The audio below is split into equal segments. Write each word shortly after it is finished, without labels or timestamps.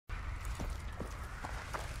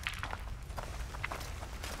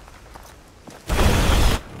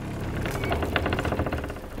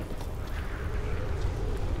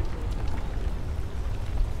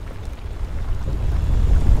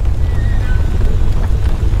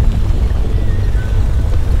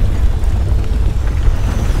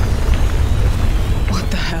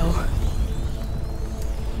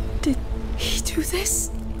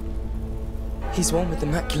the one with the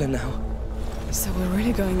macula now. So we're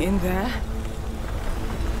really going in there?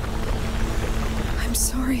 I'm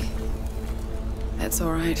sorry. That's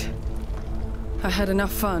all right. I had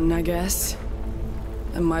enough fun, I guess.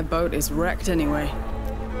 And my boat is wrecked anyway.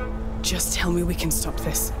 Just tell me we can stop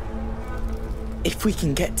this. If we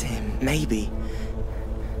can get to him, maybe.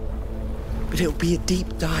 But it'll be a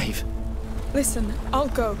deep dive. Listen, I'll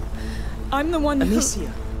go. I'm the one who...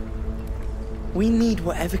 Amicia, we need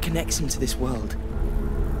whatever connects him to this world.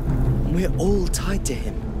 And we're all tied to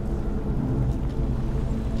him.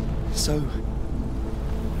 So...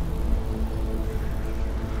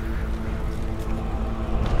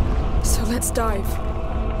 So let's dive.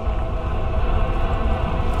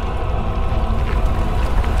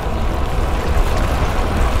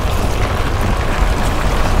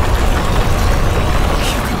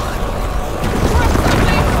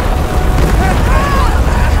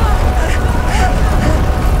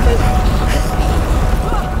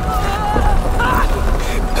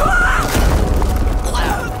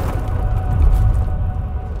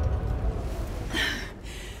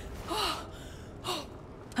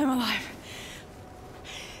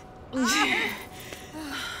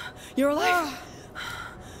 You're alive?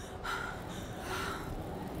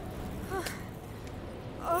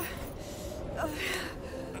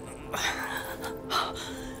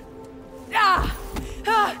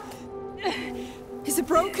 Is it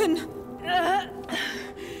broken?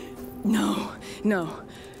 No.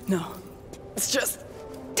 It's just...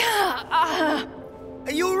 Are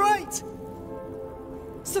you alright?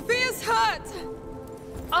 Sophia's hurt!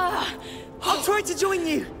 I'll try to join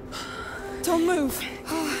you. Don't move.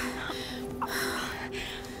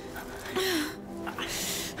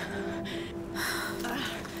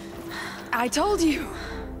 I told you,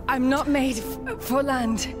 I'm not made for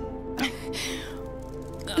land.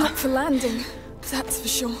 Not for landing, that's for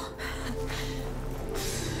sure.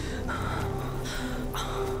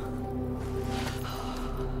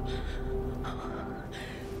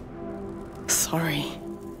 Sorry.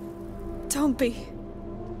 Don't be.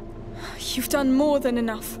 You've done more than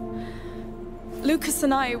enough. Lucas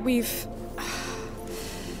and I, we've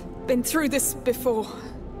been through this before,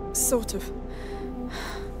 sort of.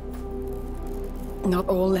 Not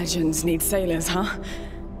all legends need sailors, huh?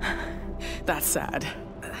 That's sad.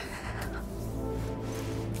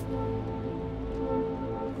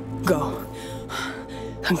 Go.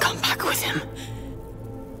 And come back with him.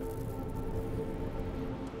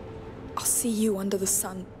 I'll see you under the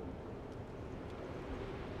sun.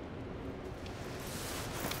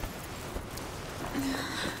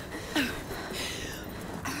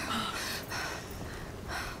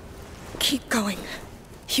 Keep going.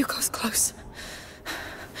 Hugo's close.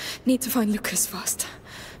 Need to find Lucas first.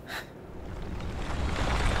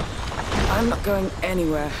 I'm not going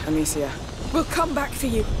anywhere, Amicia. We'll come back for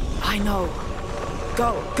you. I know.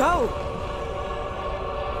 Go, go!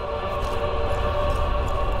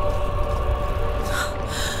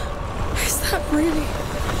 Is that really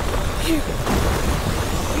you?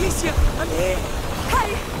 Amicia, I'm here.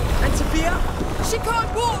 Hey! And Sophia? She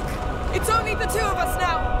can't walk! It's only the two of us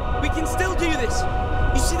now! We can still do this.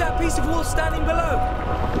 You see that piece of wall standing below?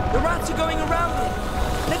 The rats are going around it.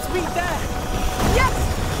 Let's meet there. Yes!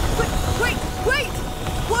 Wait!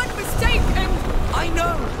 One mistake and... I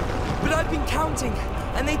know, but I've been counting,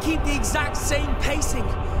 and they keep the exact same pacing.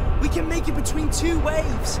 We can make it between two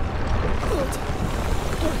waves. Good.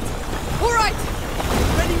 All right!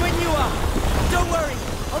 Ready when you are. Don't worry,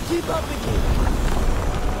 I'll keep up with you.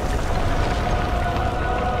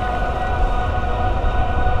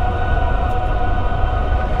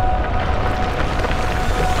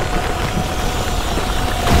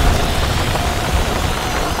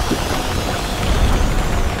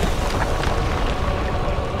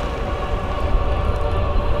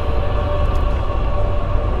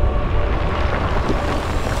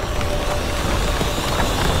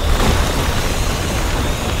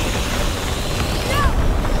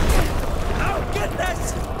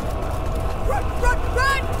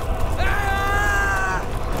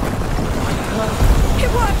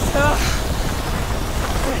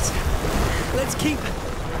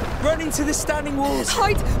 To the standing walls.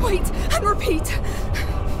 Hide, wait, and repeat.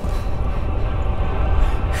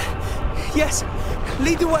 Yes,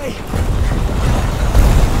 lead the way.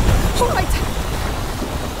 All right.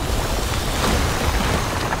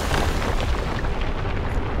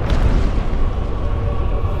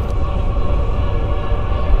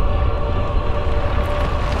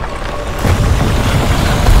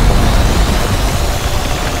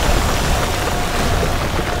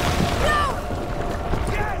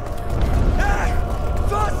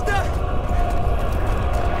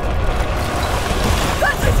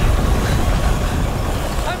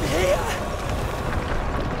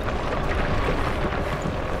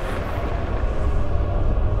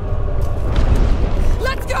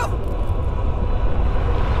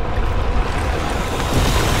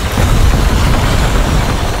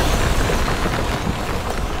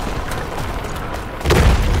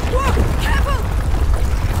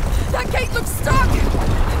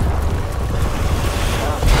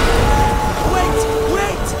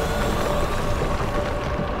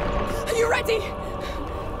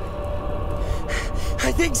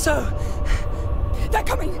 I think so. They're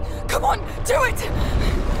coming! Come on, do it!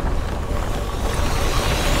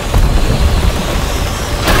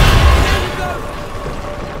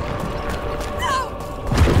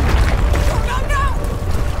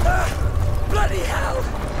 Bloody hell!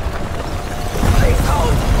 Please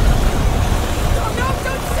hold! Oh no,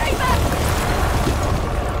 don't stay there!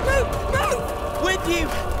 Move! Move! With you!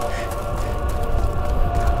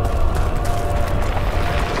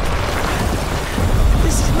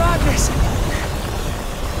 This is madness!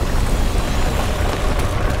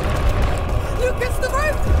 Lucas, the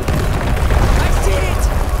rope! I see it!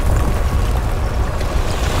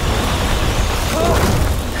 Oh!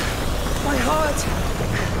 My heart!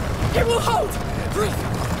 It will hold! Breathe!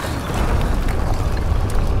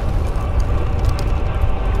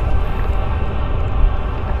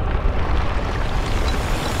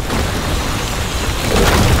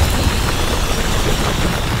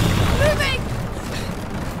 Moving!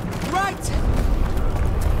 Right!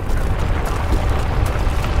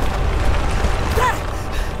 There!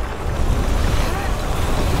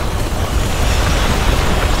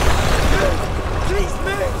 Please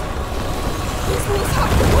move! These walls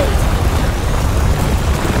have to hold!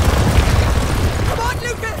 Come on,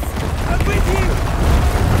 Lucas! I'm with you!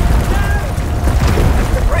 Now!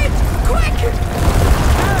 The bridge! Quick!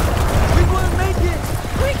 Now! We won't make it!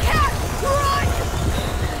 We can! Run!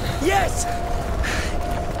 Yes!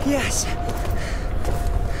 Yes!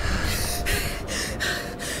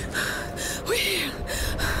 We're here.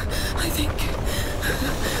 I think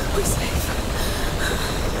we're safe.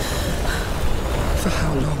 For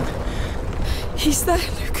how long? He's there,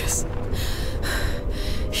 Lucas.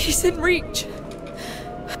 He's in reach.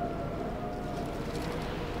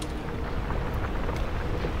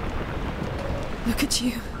 Look at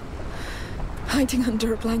you, hiding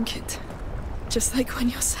under a blanket, just like when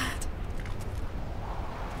you're sad.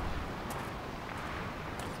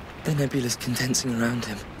 The nebula's condensing around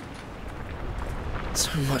him.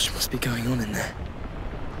 So much must be going on in there.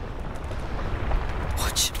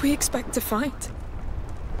 What should we expect to find?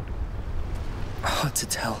 Hard to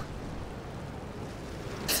tell.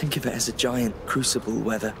 Think of it as a giant crucible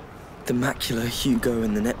where the macula, Hugo,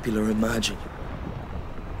 and the nebula are merging.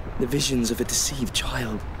 The visions of a deceived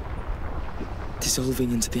child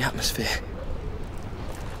dissolving into the atmosphere,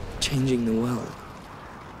 changing the world.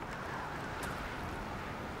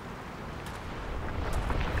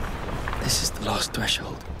 This is the last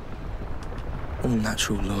threshold. All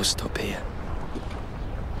natural laws stop here.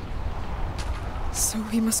 So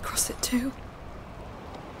we must cross it too?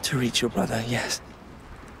 To reach your brother, yes.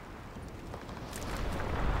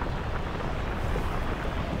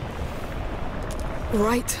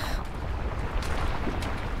 Right.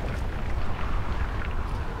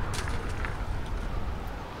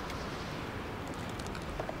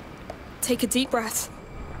 Take a deep breath.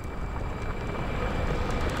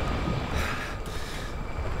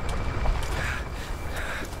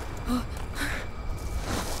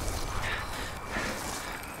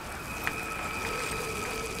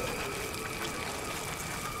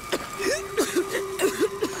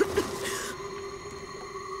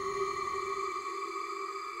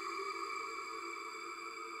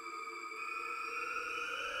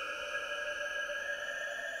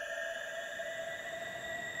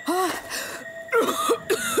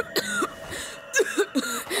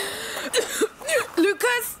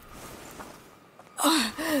 Lucas!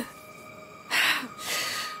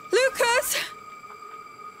 Lucas!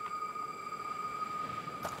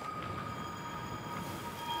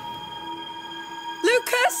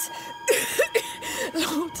 Lucas!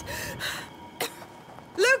 Lord!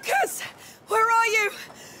 Lucas! Where are you?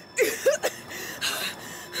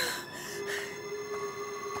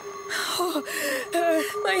 Oh,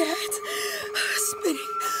 my head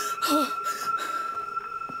spinning. Oh.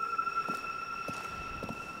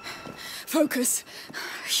 Focus.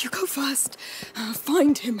 You go first.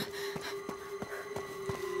 Find him.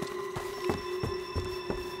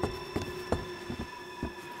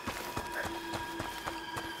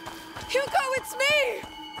 Hugo, it's me!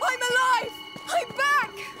 I'm alive! I'm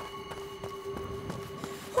back!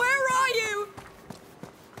 Where are you?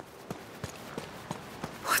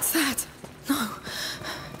 What's that? No.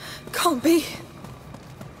 Can't be.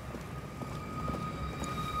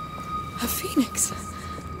 A phoenix.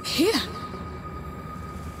 Here.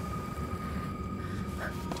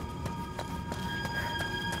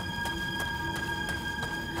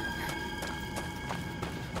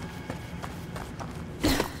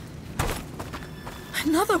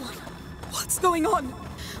 Another one. What's going on?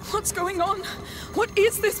 What's going on? What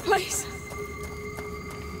is this place?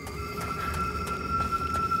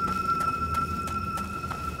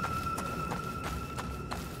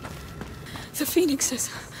 The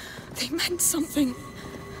phoenixes, they meant something.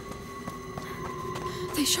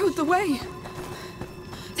 They showed the way.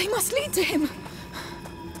 They must lead to him.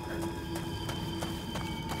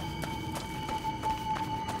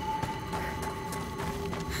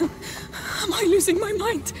 Am I losing my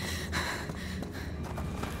mind?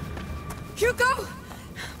 Hugo!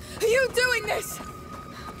 Are you doing this?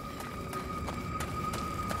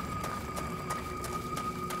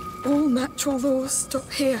 All natural laws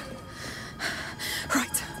stop here.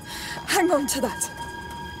 Right. Hang on to that.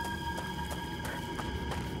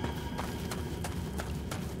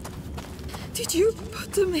 Did you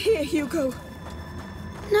put them here, Hugo?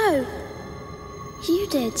 No. You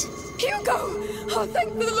did. Hugo! Oh,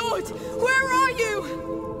 thank the Lord! Where are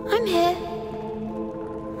you? I'm here.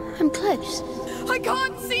 I'm close. I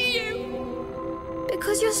can't see you!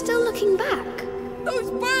 Because you're still looking back. Those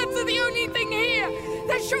birds are the only thing here!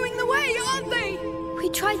 They're showing the way, aren't they? We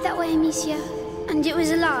tried that way, Amicia, and it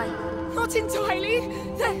was a lie. Not entirely.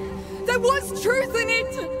 There was truth in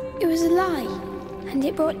it! It was a lie, and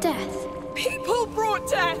it brought death. People brought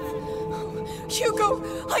death! Hugo,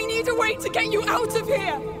 I need a way to get you out of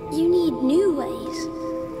here! You need new ways.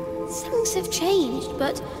 Things have changed,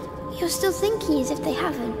 but you're still thinking as if they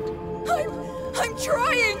haven't. I'm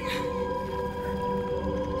trying!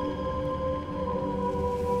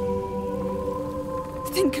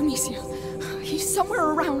 Think, Amicia. He's somewhere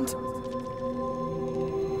around.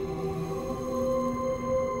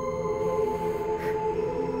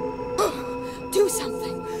 Do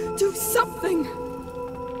something! Do something!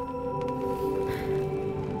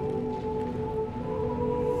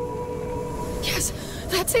 Yes,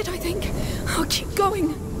 that's it, I think. I'll keep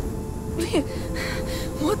going.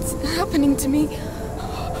 What's happening to me?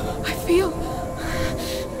 I feel...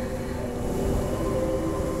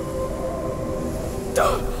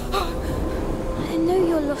 I know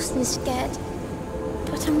you're lost and scared,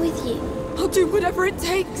 but I'm with you. I'll do whatever it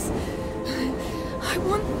takes. I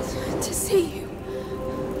want to see you.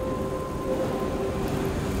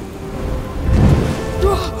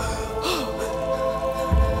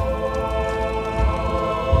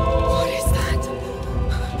 What is that?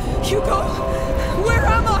 Hugo, where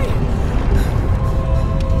am I?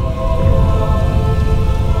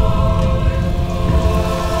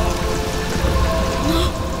 No.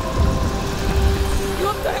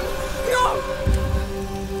 Not them. No.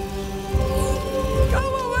 Go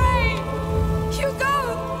away. Hugo.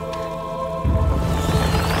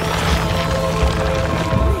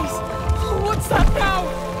 Please. What's that now?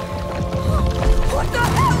 What the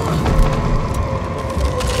hell?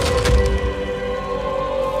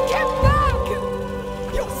 Get back!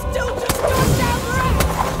 You're still just goddamn rats!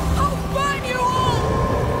 I'll burn you all!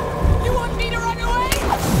 You want me to run away?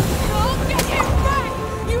 I'll get him back!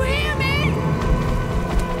 You hear me?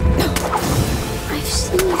 I've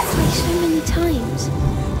seen you fight so many times.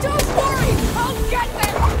 Don't worry! I'll get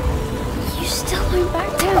them! You still won't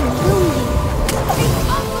back down, will you? It's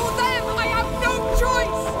us or them! I have no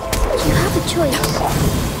choice! You have a choice,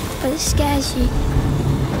 but it scares you.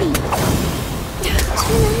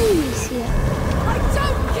 Too many, Amicia. I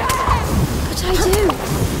don't care! But I do.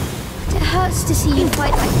 It hurts to see you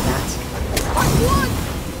fight like that. I won!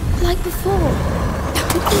 Like before.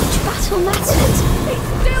 And each battle mattered. They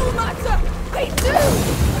still matter! They do!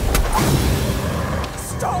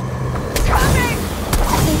 Stop coming!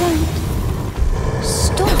 They won't.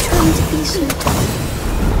 Stop trying to be so tough.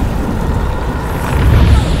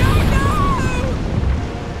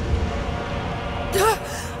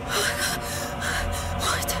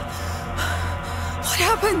 What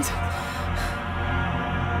happened?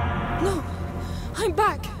 No, I'm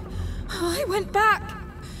back. I went back.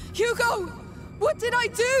 Hugo, what did I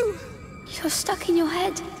do? You're stuck in your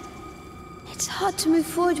head. It's hard to move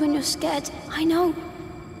forward when you're scared. I know.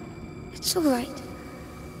 It's all right.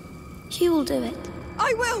 You will do it.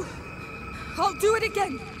 I will. I'll do it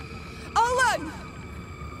again. I'll learn.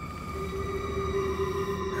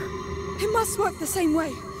 It must work the same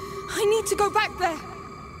way. I need to go back there.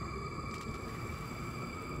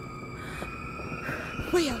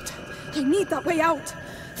 Way out. I need that way out.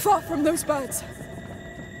 Far from those birds.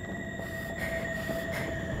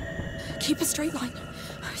 Keep a straight line.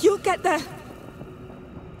 You'll get there.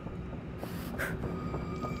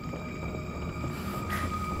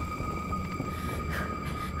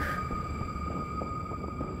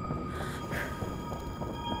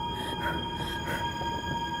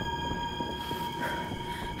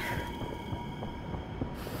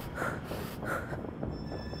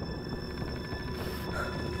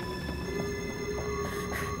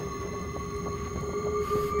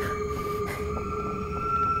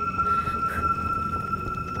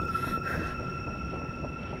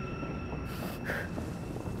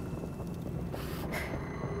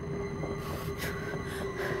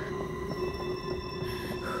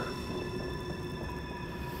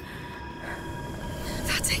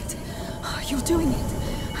 You're doing it.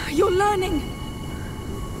 You're learning.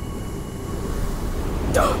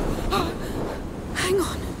 Hang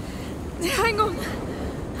on. Hang on.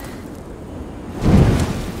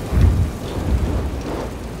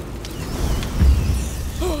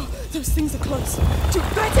 Oh, those things are close. Do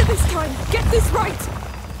better this time. Get this right.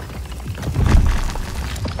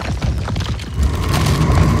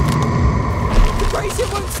 The brazier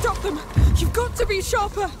won't stop them. You've got to be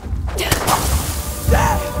sharper.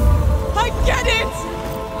 There! I get it!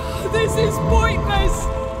 This is pointless.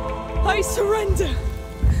 I surrender.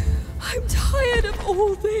 I'm tired of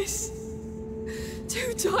all this.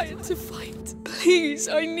 Too tired to fight. Please,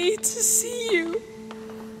 I need to see you.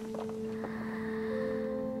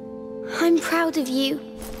 I'm proud of you.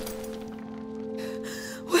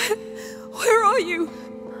 Where are you?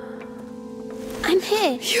 I'm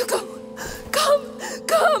here. Hugo, come,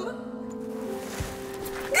 come.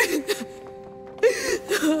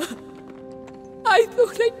 I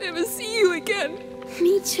thought I'd never see you again.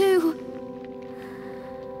 Me too.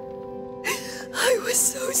 I was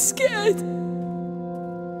so scared.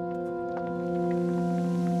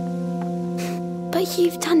 But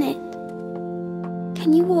you've done it.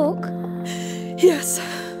 Can you walk? Yes.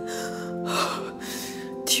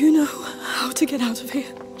 Do you know how to get out of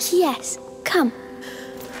here? Yes. Come.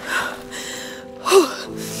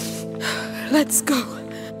 Let's go.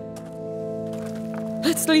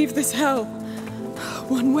 Let's leave this hell.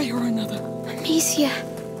 One way or another. Amicia,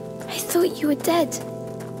 I thought you were dead.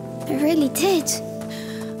 I really did.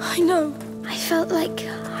 I know. I felt like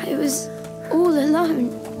I was all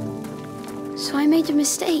alone. So I made a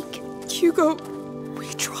mistake. Hugo, we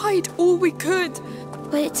tried all we could.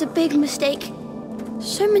 But it's a big mistake.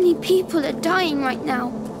 So many people are dying right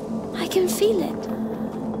now. I can feel it.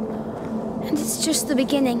 And it's just the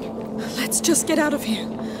beginning. Let's just get out of here.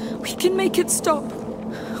 We can make it stop.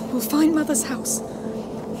 We'll find Mother's house.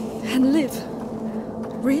 And live.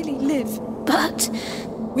 Really live. But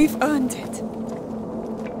we've earned it.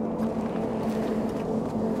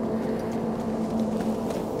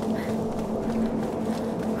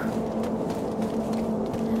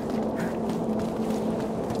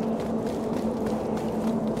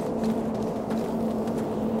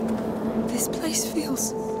 This place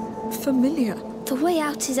feels familiar. The way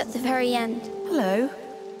out is at the very end. Hello.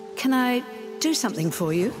 Can I do something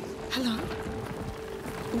for you? Hello.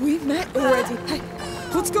 We met already. Hey,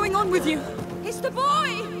 what's going on with you? It's the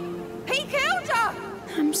boy! He killed her!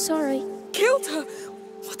 I'm sorry. Killed her?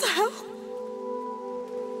 What the hell?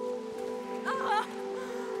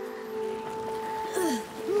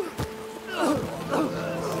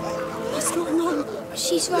 What's going on?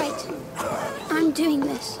 She's right. I'm doing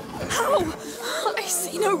this. How? I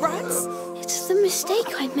see no rats. It's the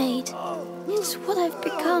mistake I made. It's what I've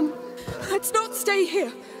become. Let's not stay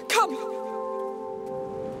here. Come.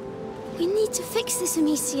 We need to fix this,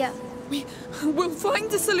 Amicia. We'll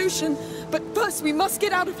find a solution, but first we must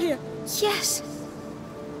get out of here. Yes.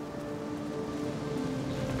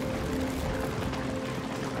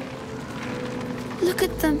 Look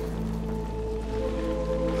at them.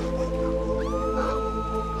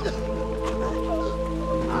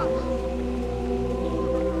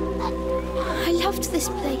 I loved this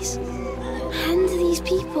place. And these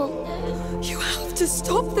people. You have to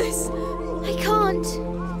stop this. I can't.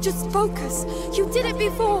 Just focus. You did it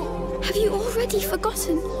before. Have you already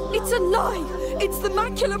forgotten? It's a lie. It's the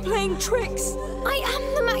macula playing tricks. I am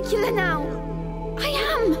the macula now. I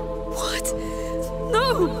am. What?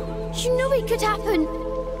 No. You knew it could happen.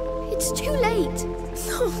 It's too late.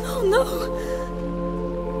 No.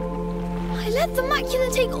 I let the macula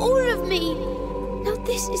take all of me. Now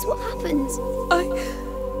this is what happens.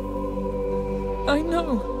 I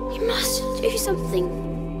know. We must do something.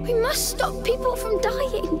 We must stop people from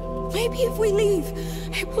dying. Maybe if we leave,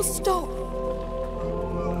 it will stop.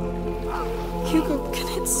 Hugo, can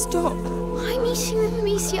it stop? I'm eating them,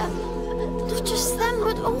 Amicia. Not just them,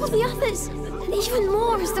 but all the others. And even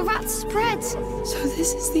more as the rats spread. So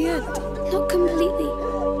this is the end? Not completely.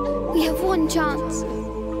 We have one chance.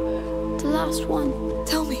 The last one.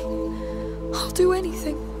 Tell me. I'll do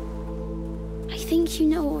anything. I think you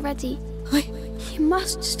know already. You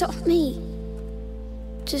must stop me.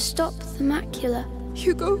 To stop the macula.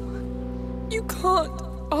 Hugo, you can't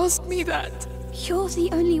ask me that. You're the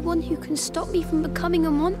only one who can stop me from becoming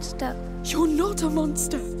a monster. You're not a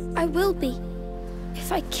monster. I will be.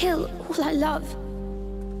 If I kill all I love.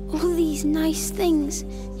 All these nice things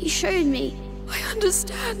you showed me. I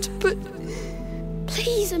understand, but...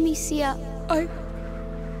 Please, Amicia.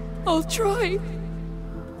 I'll try.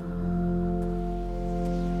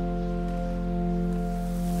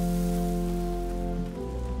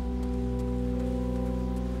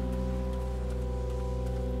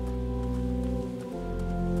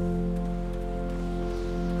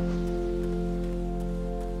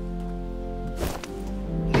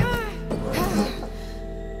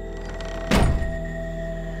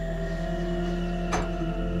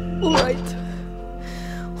 all right.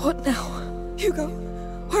 What now? Hugo,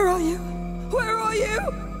 where are you? Where are you?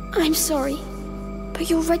 I'm sorry, but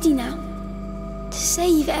you're ready now. To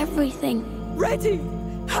save everything. Ready?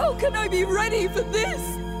 How can I be ready for this?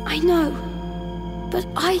 I know, but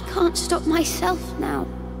I can't stop myself now.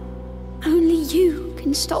 Only you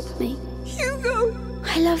can stop me. Hugo!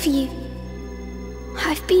 I love you.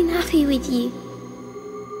 I've been happy with you.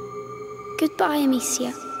 Goodbye,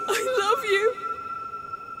 Amicia. I love you.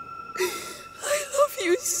 I love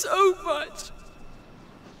you so much.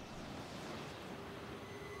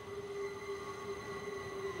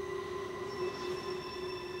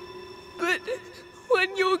 But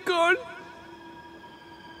when you're gone,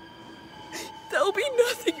 there'll be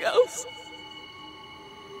nothing else.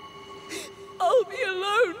 I'll be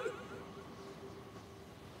alone.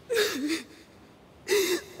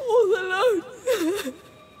 All alone.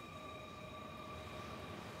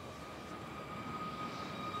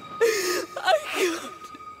 I can't.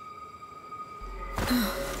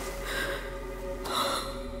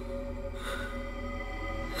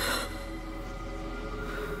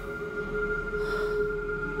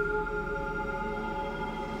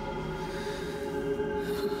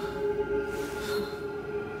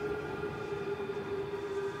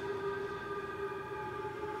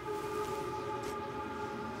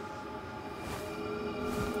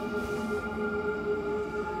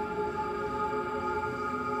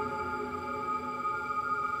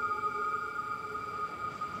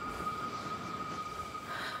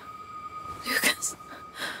 Lucas.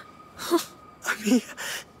 I'm here.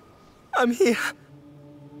 I'm here.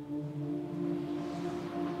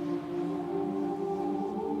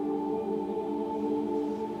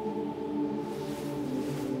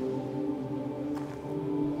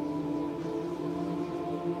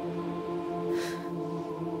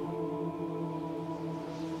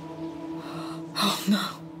 Oh no.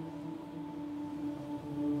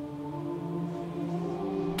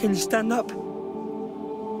 Can you stand up?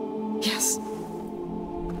 Yes.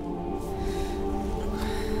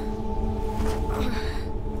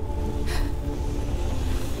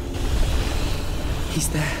 He's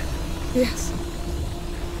there. Yes.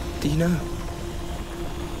 Do you know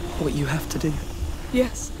what you have to do?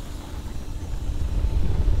 Yes.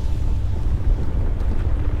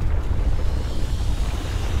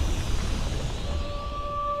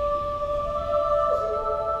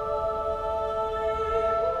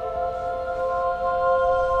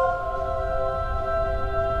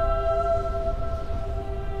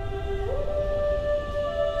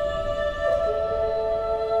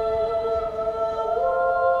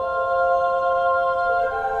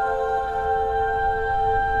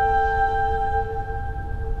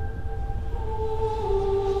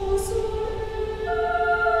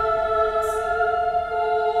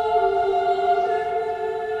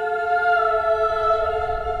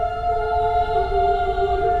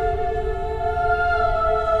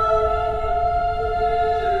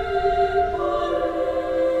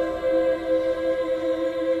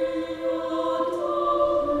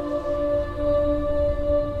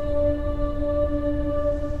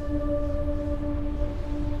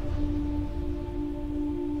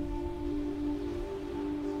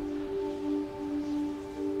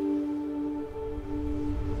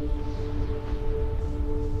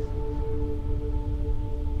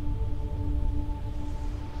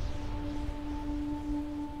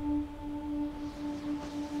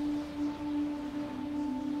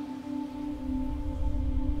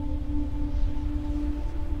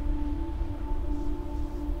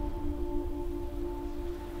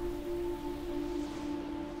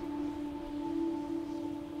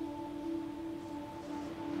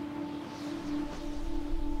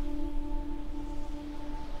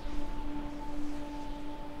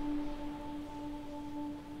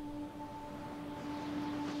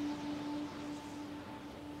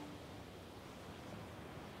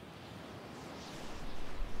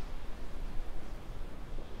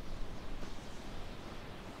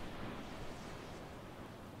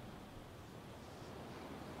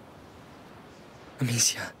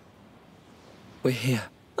 Amicia, we're here.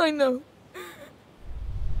 I know.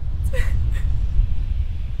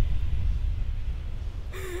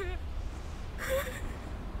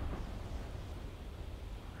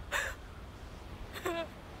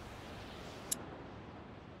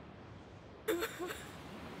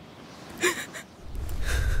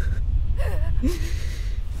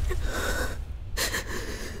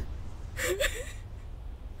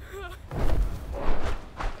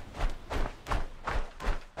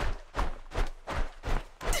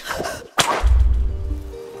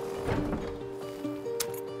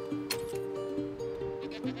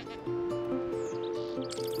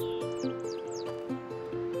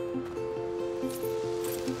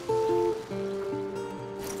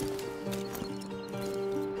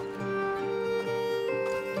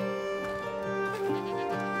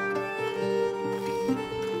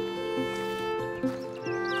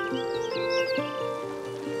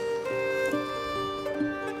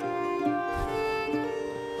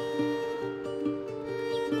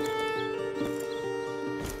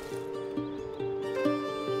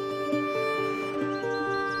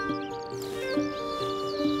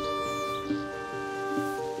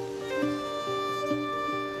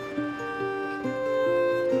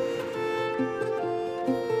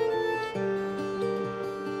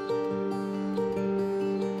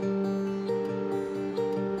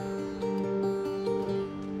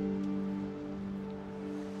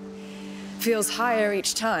 Feels higher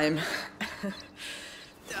each time.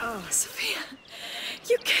 Oh, Sophia,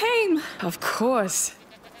 you came! Of course.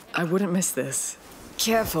 I wouldn't miss this.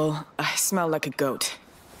 Careful, I smell like a goat.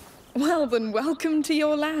 Well then, welcome to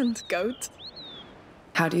your land, goat.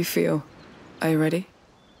 How do you feel? Are you ready?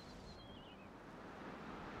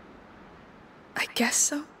 I guess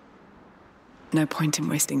so. No point in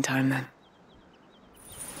wasting time then.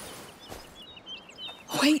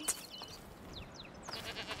 Wait.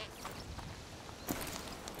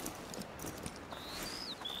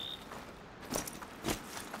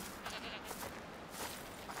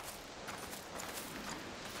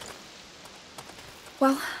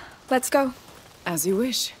 Well, let's go. As you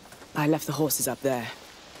wish. I left the horses up there.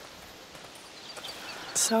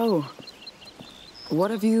 So, what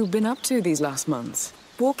have you been up to these last months?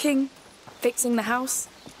 Walking, fixing the house,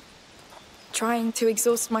 trying to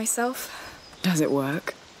exhaust myself. Does it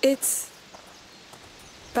work? It's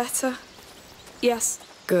better. Yes.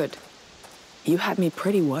 Good. You had me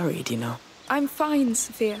pretty worried, you know. I'm fine,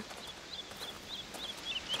 Sophia.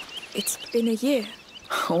 It's been a year.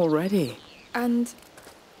 Already? And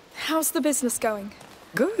how's the business going?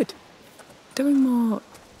 Good. Doing more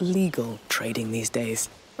legal trading these days.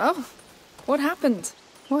 Oh, what happened?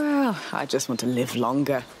 Well, I just want to live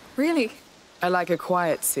longer. Really? I like a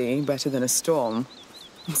quiet sea better than a storm.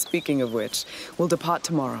 Speaking of which, we'll depart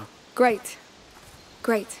tomorrow. Great.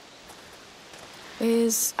 Great.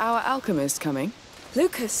 Is our alchemist coming?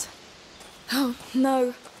 Lucas? Oh,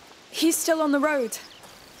 no. He's still on the road,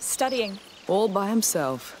 studying. All by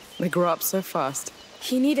himself. They grow up so fast.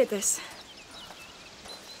 He needed this.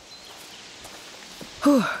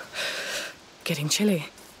 Whew. Getting chilly.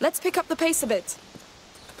 Let's pick up the pace a bit.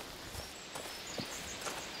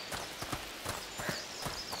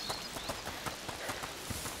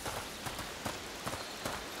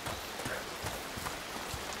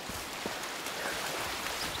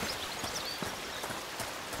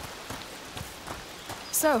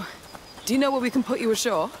 So, do you know where we can put you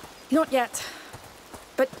ashore? Not yet.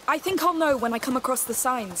 But I think I'll know when I come across the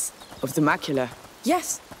signs. Of the macula?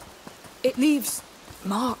 Yes. It leaves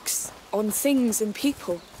marks on things and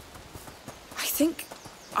people. I think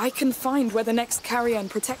I can find where the next carrier and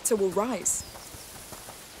protector will rise.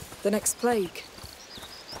 The next plague.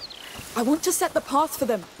 I want to set the path for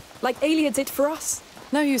them, like Aelia did for us.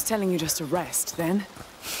 No use telling you just to rest, then.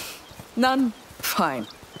 None. Fine.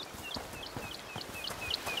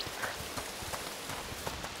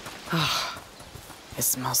 Ah, it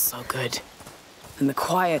smells so good. And the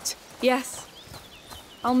quiet. Yes.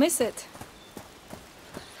 I'll miss it.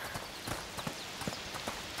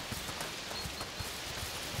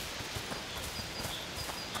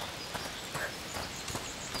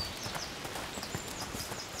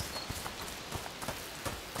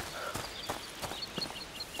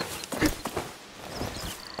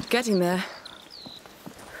 Getting there.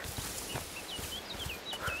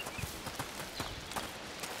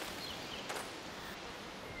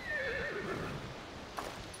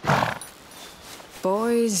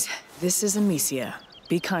 Boys, this is Amicia.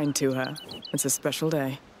 Be kind to her. It's a special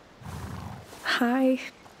day. Hi.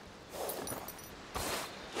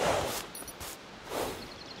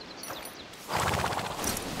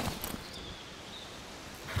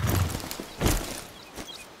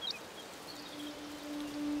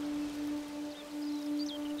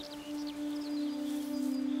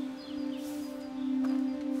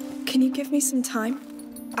 Can you give me some time?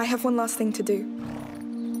 I have one last thing to do.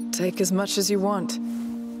 Take as much as you want.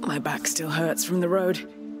 My back still hurts from the road.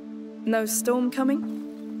 No storm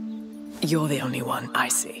coming? You're the only one I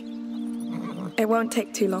see. It won't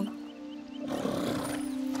take too long.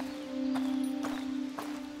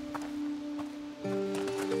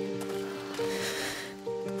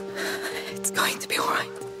 It's going to be all right.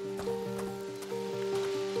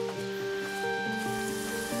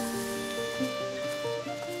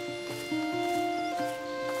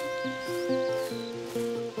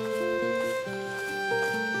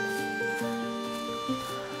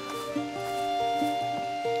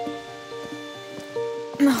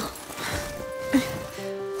 No.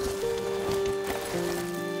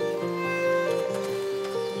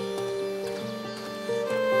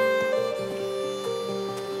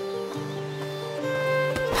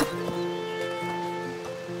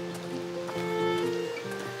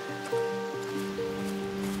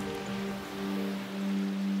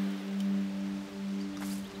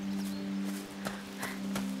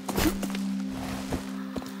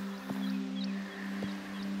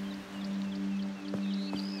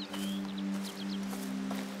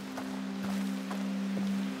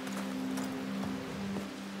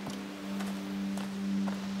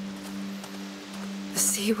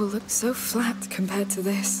 sea will look so flat compared to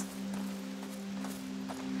this.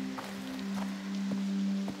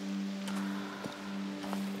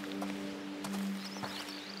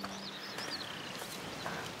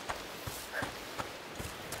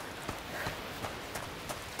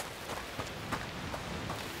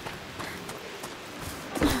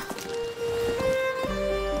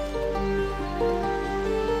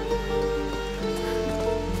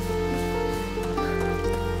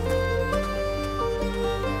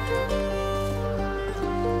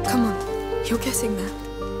 You're getting there.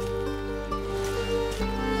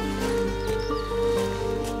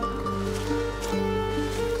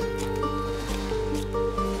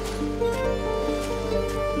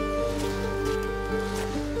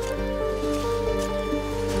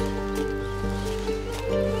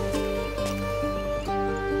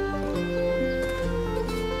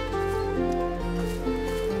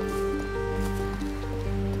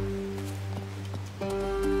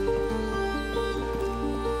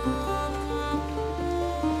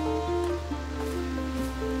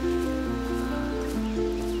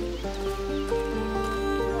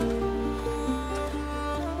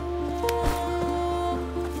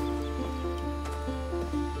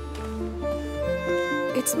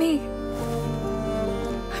 It's me.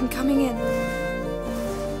 I'm coming in.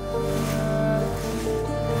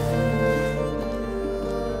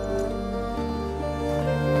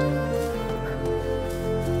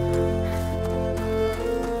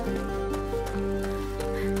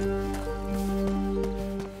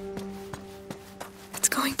 It's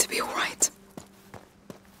going to be all right.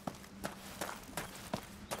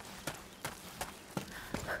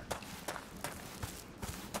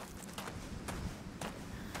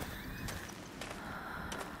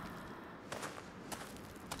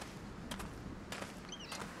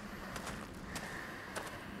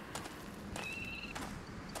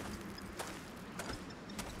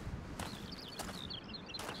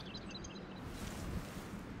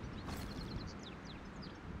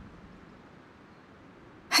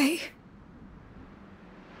 Hey.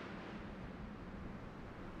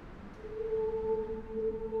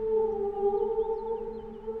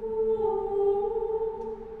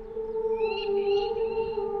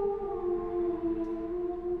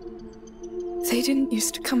 They didn't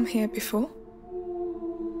used to come here before.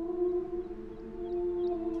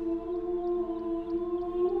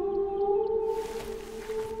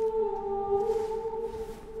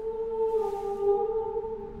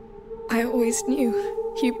 I always knew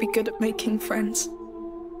you'd be good at making friends.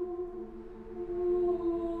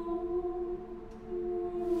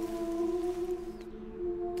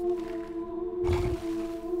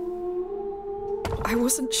 I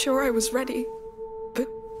wasn't sure I was ready, but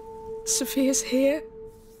Sophia's here.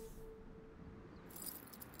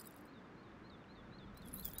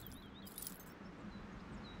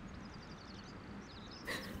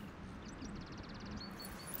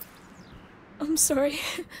 I'm sorry.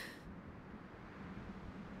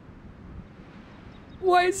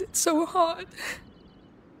 Why is it so hard?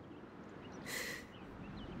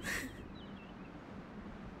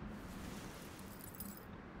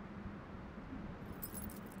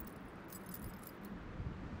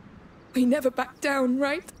 We never backed down,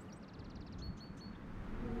 right?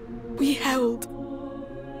 We held.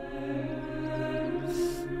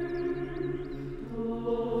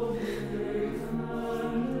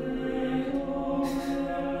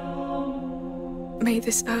 May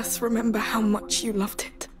this earth remember how much you loved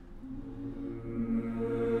it.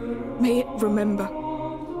 May it remember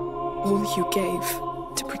all you gave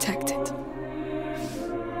to protect it.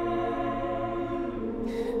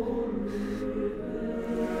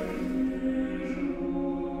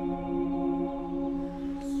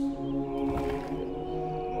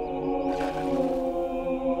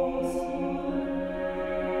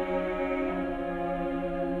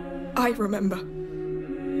 I remember.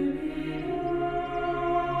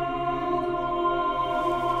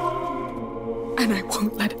 And I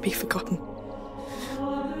won't let it be forgotten.